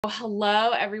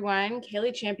Hello, everyone.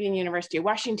 Kaylea Champion, University of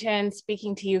Washington,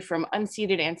 speaking to you from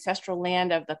unceded ancestral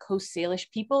land of the Coast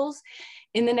Salish peoples.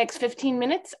 In the next 15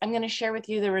 minutes, I'm going to share with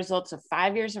you the results of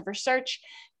 5 years of research,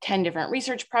 10 different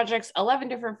research projects, 11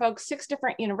 different folks, 6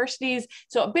 different universities.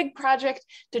 So a big project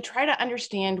to try to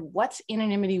understand what's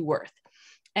anonymity worth.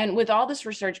 And with all this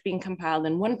research being compiled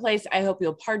in one place, I hope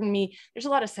you'll pardon me. There's a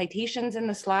lot of citations in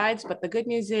the slides, but the good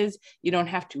news is you don't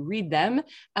have to read them.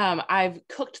 I've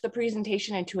cooked the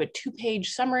presentation into a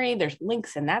 2-page summary. There's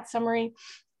links in that summary,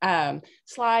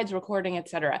 slides, recording,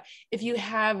 etc. If you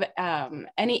have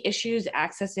any issues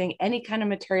accessing any kind of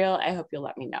material, I hope you'll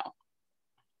let me know.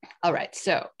 All right,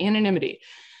 so anonymity.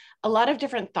 A lot of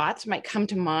different thoughts might come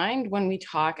to mind when we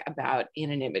talk about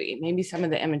anonymity, maybe some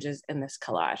of the images in this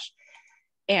collage.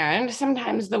 And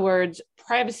sometimes the words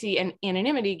privacy and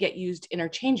anonymity get used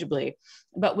interchangeably,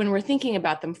 but when we're thinking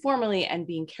about them formally and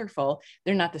being careful,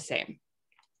 they're not the same.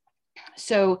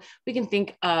 So we can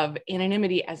think of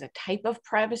anonymity as a type of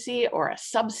privacy or a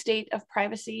substate of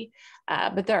privacy,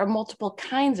 but there are multiple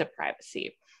kinds of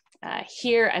privacy.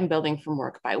 Here I'm building from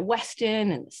work by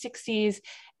Weston in the 60s.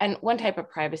 And one type of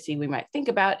privacy we might think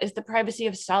about is the privacy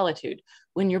of solitude.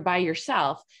 When you're by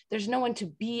yourself, there's no one to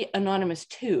be anonymous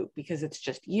to because it's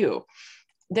just you.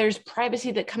 There's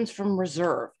privacy that comes from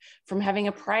reserve, from having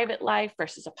a private life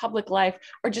versus a public life,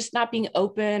 or just not being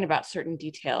open about certain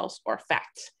details or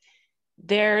facts.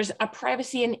 There's a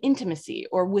privacy and intimacy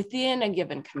or within a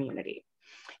given community.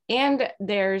 And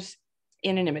there's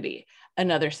anonymity,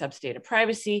 another substate of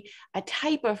privacy, a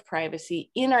type of privacy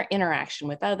in our interaction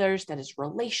with others that is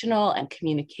relational and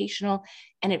communicational,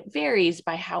 and it varies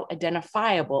by how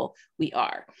identifiable we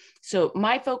are. So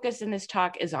my focus in this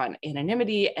talk is on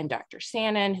anonymity, and Dr.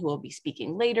 Sannon, who will be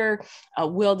speaking later,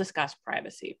 will discuss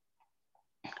privacy.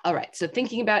 All right, so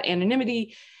thinking about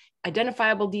anonymity,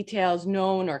 identifiable details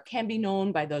known or can be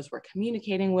known by those we're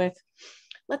communicating with.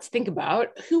 Let's think about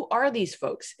who are these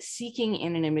folks seeking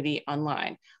anonymity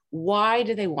online? Why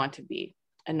do they want to be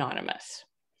anonymous?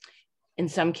 In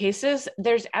some cases,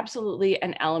 there's absolutely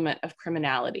an element of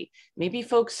criminality. Maybe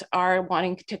folks are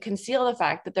wanting to conceal the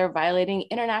fact that they're violating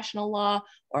international law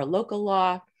or local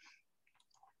law.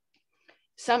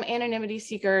 Some anonymity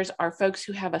seekers are folks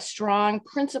who have a strong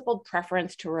principled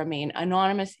preference to remain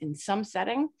anonymous in some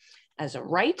setting as a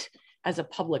right, as a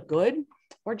public good,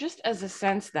 or just as a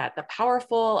sense that the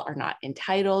powerful are not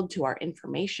entitled to our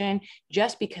information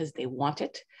just because they want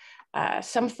it.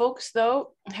 Some folks,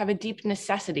 though, have a deep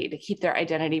necessity to keep their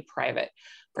identity private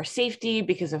for safety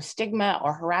because of stigma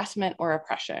or harassment or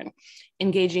oppression.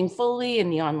 Engaging fully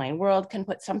in the online world can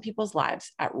put some people's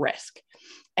lives at risk.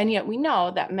 And yet we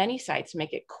know that many sites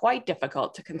make it quite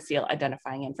difficult to conceal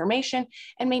identifying information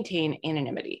and maintain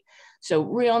anonymity. So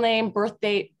real name, birth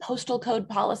date, postal code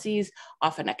policies,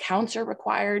 often accounts are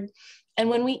required. And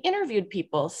when we interviewed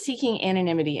people seeking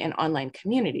anonymity in online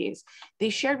communities, they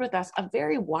shared with us a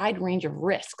very wide range of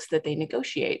risks that they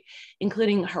negotiate,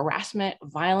 including harassment,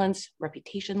 violence,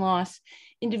 reputation loss.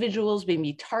 Individuals may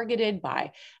be targeted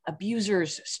by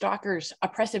abusers, stalkers,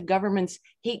 oppressive governments,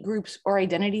 hate groups, or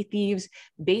identity thieves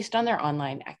based on their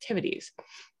online activities.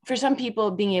 For some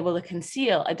people, being able to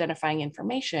conceal identifying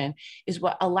information is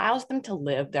what allows them to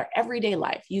live their everyday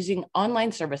life using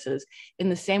online services in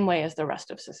the same way as the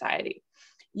rest of society.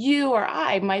 You or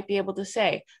I might be able to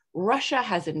say, Russia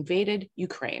has invaded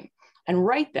Ukraine, and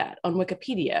write that on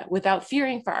Wikipedia without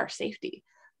fearing for our safety.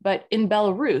 But in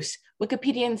Belarus,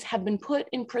 Wikipedians have been put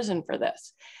in prison for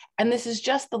this. And this is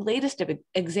just the latest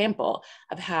example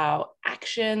of how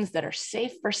actions that are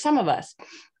safe for some of us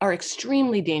are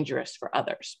extremely dangerous for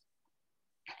others.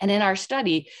 And in our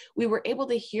study, we were able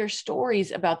to hear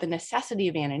stories about the necessity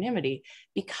of anonymity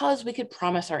because we could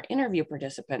promise our interview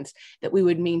participants that we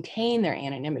would maintain their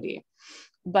anonymity.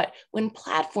 But when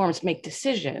platforms make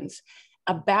decisions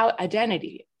about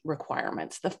identity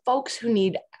requirements, the folks who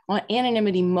need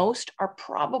anonymity most are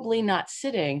probably not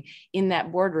sitting in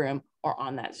that boardroom or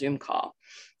on that Zoom call.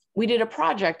 We did a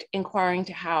project inquiring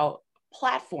to how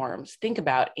platforms think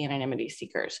about anonymity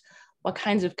seekers. What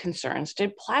kinds of concerns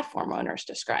did platform owners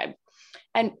describe?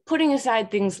 And putting aside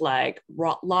things like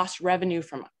lost revenue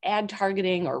from ad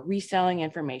targeting or reselling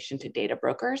information to data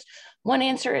brokers, one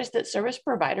answer is that service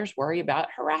providers worry about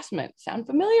harassment. Sound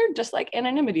familiar? Just like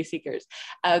anonymity seekers.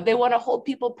 They want to hold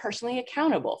people personally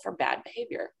accountable for bad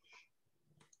behavior.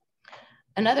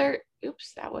 Another,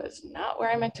 oops, that was not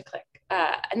where I meant to click.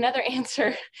 Another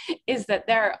answer is that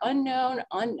there are unknown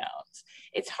unknowns.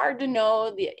 It's hard to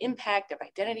know the impact of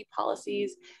identity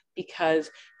policies because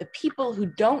the people who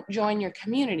don't join your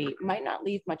community might not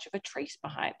leave much of a trace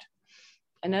behind.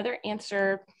 Another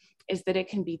answer is that it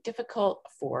can be difficult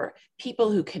for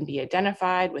people who can be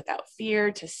identified without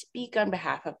fear to speak on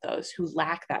behalf of those who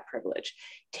lack that privilege.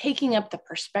 Taking up the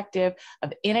perspective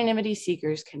of anonymity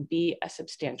seekers can be a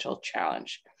substantial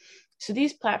challenge. So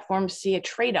these platforms see a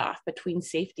trade-off between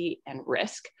safety and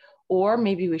risk, or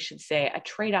maybe we should say a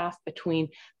trade-off between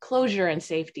closure and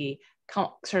safety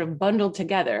sort of bundled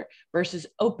together versus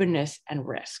openness and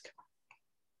risk.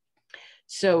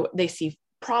 So they see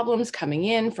problems coming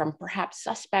in from perhaps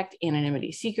suspect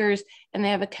anonymity seekers, and they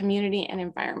have a community and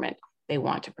environment they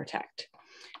want to protect.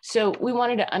 So we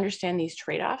wanted to understand these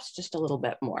trade-offs just a little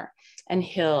bit more. And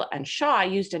Hill and Shaw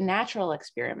used a natural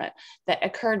experiment that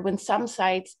occurred when some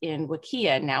sites in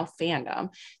Wikia, now fandom,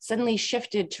 suddenly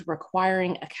shifted to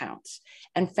requiring accounts,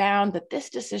 and found that this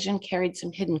decision carried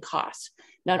some hidden costs,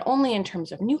 not only in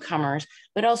terms of newcomers,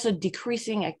 but also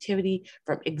decreasing activity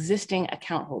from existing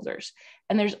account holders.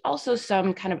 And there's also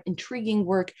some kind of intriguing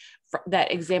work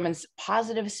that examines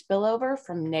positive spillover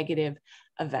from negative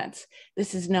events.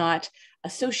 This is not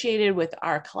associated with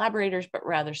our collaborators, but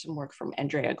rather some work from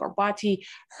Andrea Gorbati.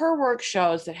 Her work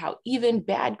shows that how even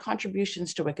bad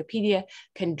contributions to Wikipedia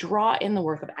can draw in the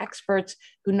work of experts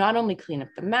who not only clean up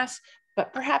the mess,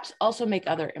 but perhaps also make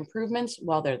other improvements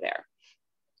while they're there.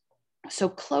 So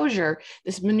closure,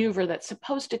 this maneuver that's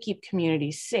supposed to keep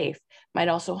communities safe, might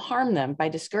also harm them by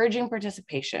discouraging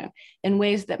participation in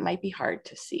ways that might be hard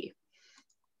to see.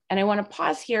 And I want to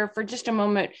pause here for just a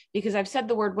moment because I've said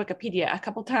the word Wikipedia a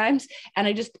couple times,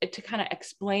 and to kind of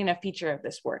explain a feature of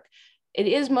this work. It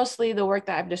is mostly the work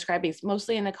that I'm describing is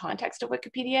mostly in the context of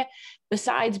Wikipedia.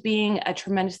 Besides being a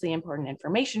tremendously important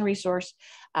information resource,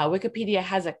 Wikipedia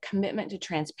has a commitment to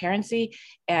transparency,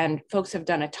 and folks have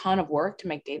done a ton of work to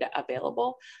make data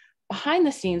available. Behind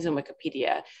the scenes in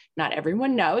Wikipedia, not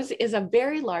everyone knows, is a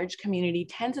very large community,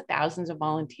 tens of thousands of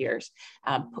volunteers,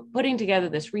 putting together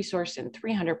this resource in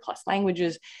 300 plus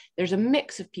languages. There's a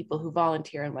mix of people who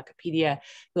volunteer in Wikipedia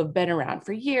who have been around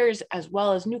for years, as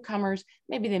well as newcomers.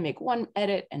 Maybe they make one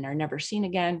edit and are never seen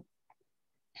again.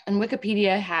 And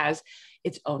Wikipedia has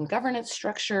its own governance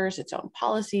structures, its own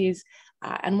policies,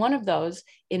 and one of those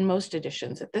in most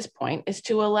editions at this point is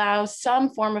to allow some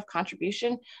form of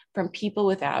contribution from people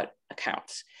without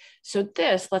accounts. So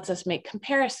this lets us make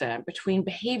comparison between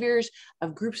behaviors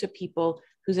of groups of people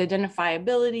whose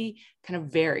identifiability kind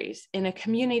of varies in a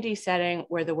community setting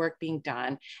where the work being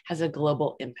done has a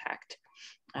global impact.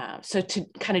 So to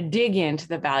kind of dig into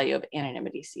the value of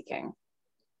anonymity seeking,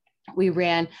 we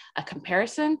ran a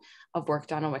comparison of work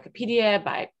done on Wikipedia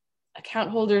by account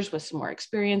holders with some more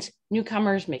experience,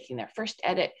 newcomers making their first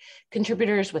edit,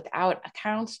 contributors without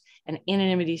accounts, and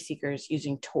anonymity seekers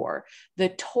using Tor. The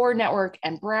Tor network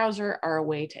and browser are a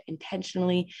way to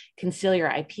intentionally conceal your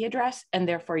IP address and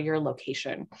therefore your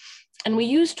location. And we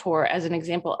use Tor as an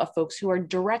example of folks who are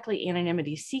directly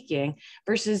anonymity seeking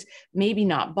versus maybe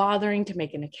not bothering to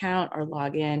make an account or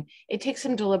log in. It takes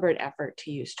some deliberate effort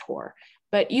to use Tor.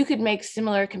 But you could make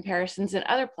similar comparisons in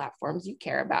other platforms you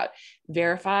care about,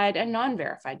 verified and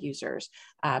non-verified users,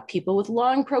 people with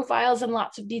long profiles and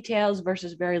lots of details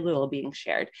versus very little being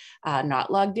shared,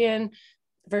 not logged in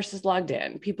versus logged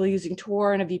in, people using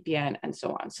Tor and a VPN, and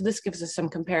so on. So this gives us some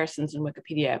comparisons in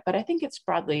Wikipedia, but I think it's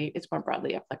more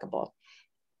broadly applicable.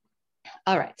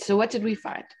 All right, so what did we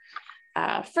find?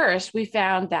 First, we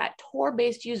found that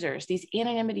Tor-based users, these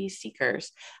anonymity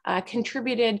seekers,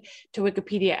 contributed to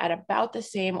Wikipedia at about the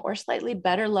same or slightly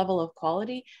better level of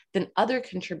quality than other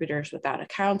contributors without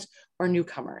accounts or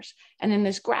newcomers. And in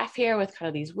this graph here with kind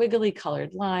of these wiggly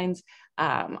colored lines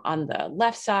on the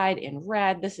left side in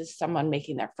red, this is someone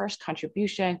making their first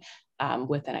contribution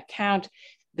with an account.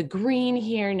 The green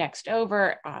here next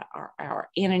over are our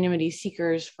anonymity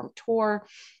seekers from Tor.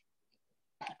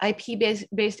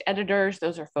 IP-based editors,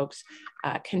 those are folks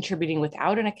contributing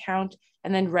without an account,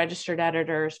 and then registered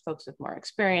editors, folks with more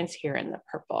experience here in the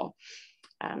purple.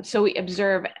 So we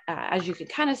observe, as you can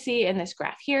kind of see in this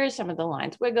graph here, some of the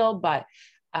lines wiggle, but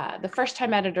the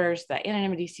first-time editors, the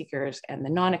anonymity seekers, and the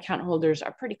non-account holders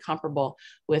are pretty comparable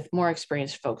with more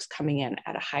experienced folks coming in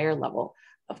at a higher level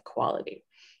of quality.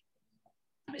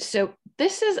 So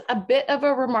this is a bit of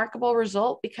a remarkable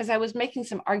result because I was making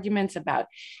some arguments about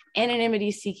anonymity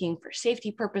seeking for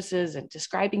safety purposes and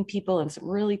describing people in some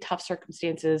really tough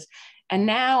circumstances. And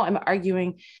now I'm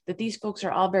arguing that these folks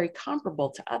are all very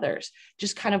comparable to others,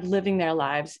 just kind of living their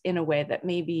lives in a way that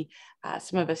maybe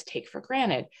some of us take for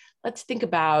granted. Let's think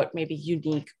about maybe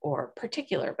unique or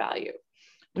particular value.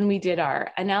 When we did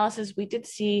our analysis, we did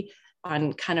see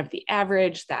on kind of the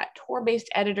average that Tor-based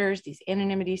editors, these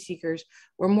anonymity seekers,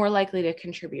 were more likely to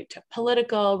contribute to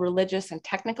political, religious, and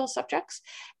technical subjects,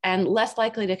 and less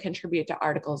likely to contribute to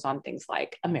articles on things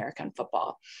like American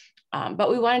football. But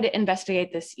we wanted to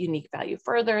investigate this unique value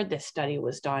further. This study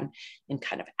was done in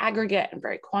kind of aggregate and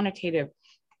very quantitative.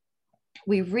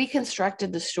 We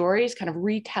reconstructed the stories, kind of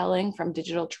retelling from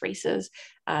digital traces,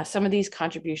 some of these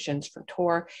contributions from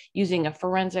Tor using a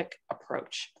forensic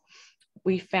approach.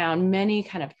 We found many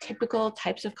kind of typical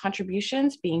types of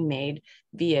contributions being made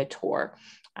via Tor,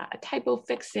 typo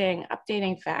fixing,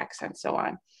 updating facts, and so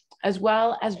on, as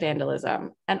well as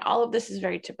vandalism. And all of this is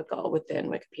very typical within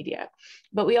Wikipedia.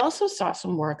 But we also saw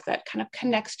some work that kind of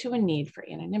connects to a need for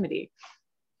anonymity.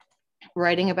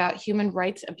 Writing about human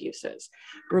rights abuses,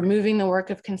 removing the work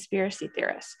of conspiracy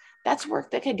theorists. That's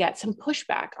work that could get some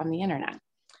pushback on the internet.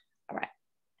 All right.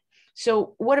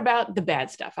 So what about the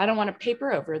bad stuff? I don't want to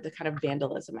paper over the kind of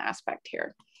vandalism aspect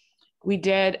here. We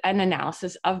did an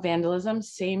analysis of vandalism,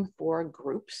 same for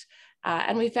groups.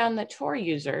 And we found that Tor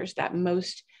users, that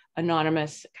most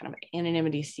anonymous kind of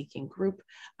anonymity seeking group,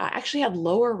 actually had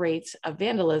lower rates of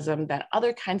vandalism than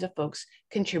other kinds of folks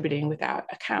contributing without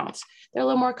accounts. They're a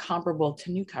little more comparable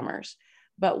to newcomers.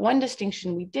 But one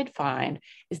distinction we did find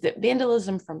is that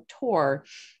vandalism from Tor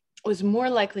was more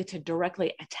likely to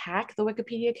directly attack the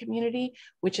Wikipedia community,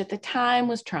 which at the time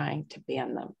was trying to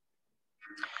ban them.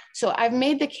 So I've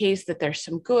made the case that there's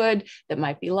some good that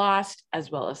might be lost, as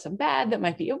well as some bad that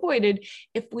might be avoided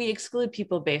if we exclude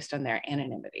people based on their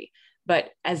anonymity.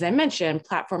 But as I mentioned,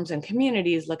 platforms and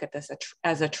communities look at this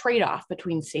as a trade-off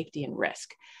between safety and risk.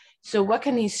 So what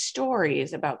can these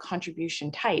stories about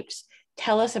contribution types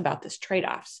tell us about this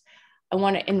trade-offs? I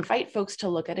want to invite folks to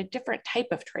look at a different type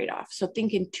of trade-off. So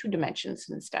think in 2 dimensions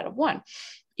instead of 1.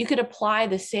 You could apply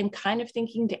the same kind of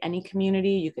thinking to any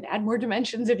community. You could add more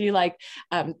dimensions if you like,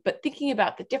 but thinking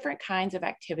about the different kinds of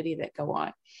activity that go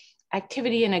on.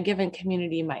 Activity in a given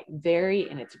community might vary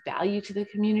in its value to the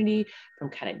community,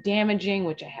 from kind of damaging,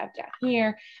 which I have down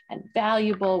here, and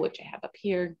valuable, which I have up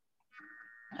here.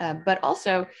 But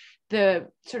also the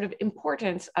sort of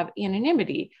importance of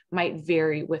anonymity might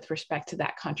vary with respect to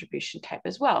that contribution type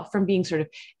as well, from being sort of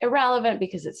irrelevant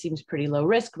because it seems pretty low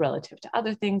risk relative to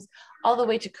other things, all the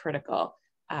way to critical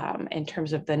in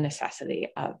terms of the necessity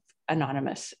of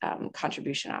anonymous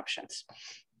contribution options.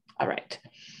 All right.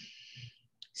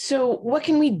 So what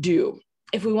can we do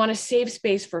if we want to save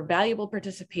space for valuable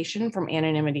participation from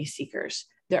anonymity seekers?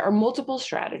 There are multiple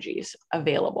strategies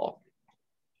available.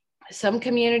 Some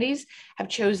communities have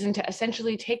chosen to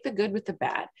essentially take the good with the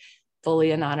bad: fully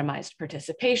anonymized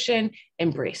participation,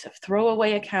 embrace of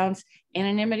throwaway accounts.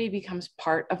 Anonymity becomes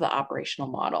part of the operational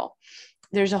model.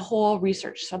 There's a whole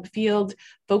research subfield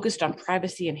focused on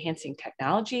privacy enhancing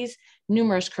technologies,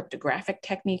 numerous cryptographic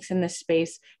techniques in this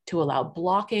space to allow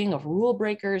blocking of rule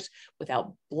breakers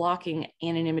without blocking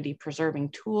anonymity preserving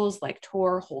tools like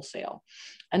Tor wholesale.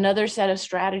 Another set of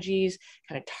strategies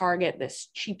kind of target this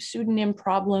cheap pseudonym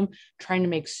problem, trying to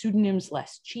make pseudonyms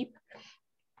less cheap.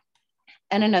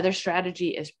 And another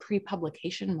strategy is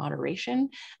pre-publication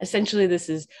moderation. Essentially, this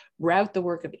is route the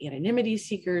work of anonymity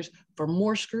seekers for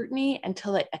more scrutiny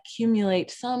until it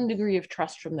accumulates some degree of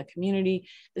trust from the community.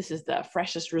 This is the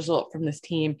freshest result from this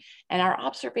team. And our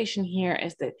observation here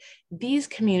is that these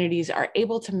communities are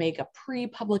able to make a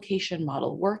pre-publication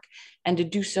model work, and to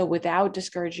do so without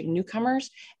discouraging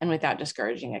newcomers and without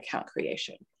discouraging account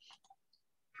creation.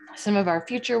 Some of our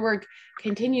future work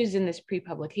continues in this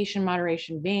pre-publication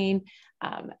moderation vein,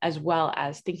 as well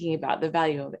as thinking about the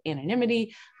value of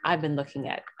anonymity. I've been looking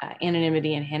at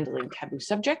anonymity and handling taboo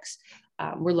subjects.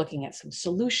 We're looking at some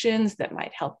solutions that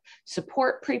might help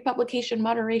support pre-publication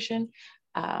moderation,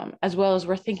 as well as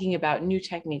we're thinking about new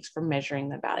techniques for measuring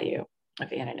the value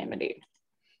of anonymity.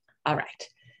 All right,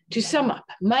 to sum up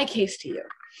my case to you.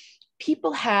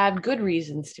 People have good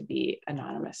reasons to be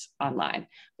anonymous online,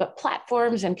 but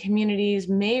platforms and communities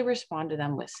may respond to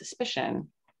them with suspicion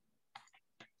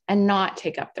and not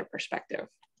take up their perspective.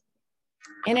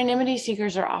 Anonymity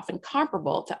seekers are often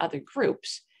comparable to other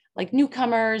groups, like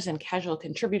newcomers and casual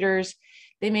contributors.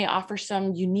 They may offer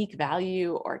some unique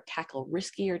value or tackle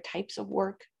riskier types of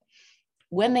work.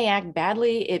 When they act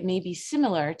badly, it may be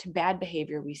similar to bad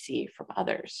behavior we see from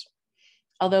others.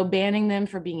 Although banning them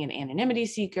for being an anonymity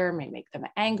seeker may make them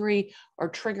angry or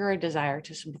trigger a desire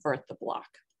to subvert the block.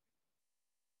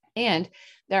 And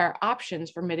there are options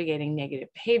for mitigating negative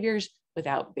behaviors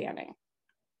without banning.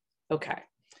 Okay,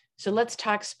 so let's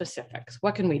talk specifics.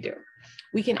 What can we do?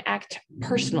 We can act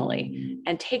personally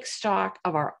and take stock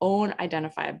of our own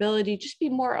identifiability, just be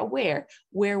more aware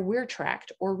where we're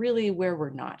tracked or really where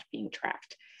we're not being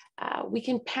tracked. We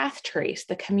can path trace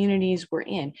the communities we're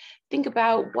in. Think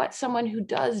about what someone who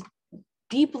does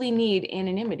deeply need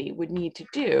anonymity would need to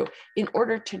do in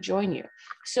order to join you.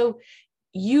 So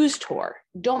use Tor,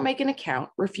 don't make an account,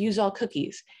 refuse all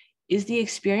cookies. Is the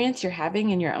experience you're having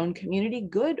in your own community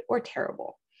good or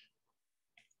terrible?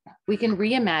 We can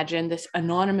reimagine this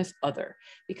anonymous other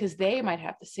because they might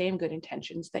have the same good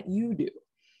intentions that you do.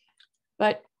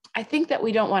 But I think that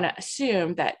we don't want to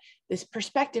assume that this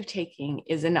perspective taking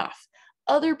is enough.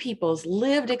 Other people's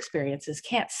lived experiences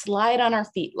can't slide on our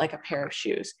feet like a pair of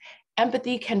shoes.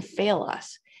 Empathy can fail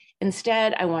us.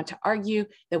 Instead, I want to argue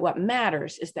that what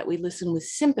matters is that we listen with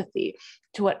sympathy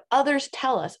to what others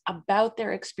tell us about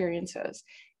their experiences.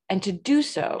 And to do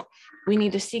so, we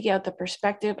need to seek out the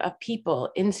perspective of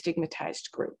people in stigmatized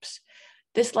groups.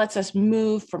 This lets us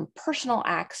move from personal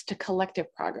acts to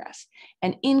collective progress.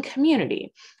 And in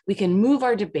community, we can move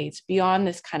our debates beyond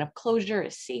this kind of closure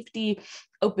is safety,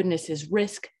 openness is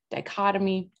risk,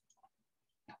 dichotomy.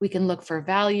 We can look for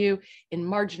value in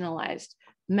marginalized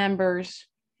members.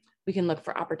 We can look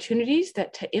for opportunities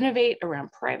to innovate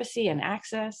around privacy and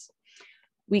access.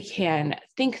 We can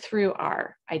think through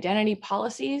our identity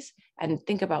policies and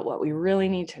think about what we really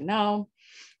need to know.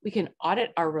 We can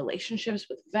audit our relationships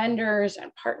with vendors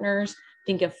and partners,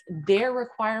 think if their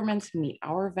requirements meet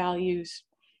our values.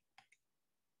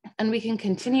 And we can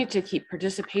continue to keep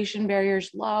participation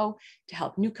barriers low to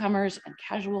help newcomers and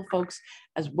casual folks,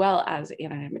 as well as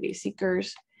anonymity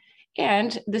seekers.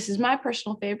 And this is my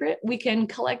personal favorite, we can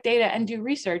collect data and do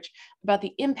research about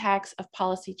the impacts of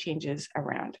policy changes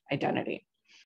around identity.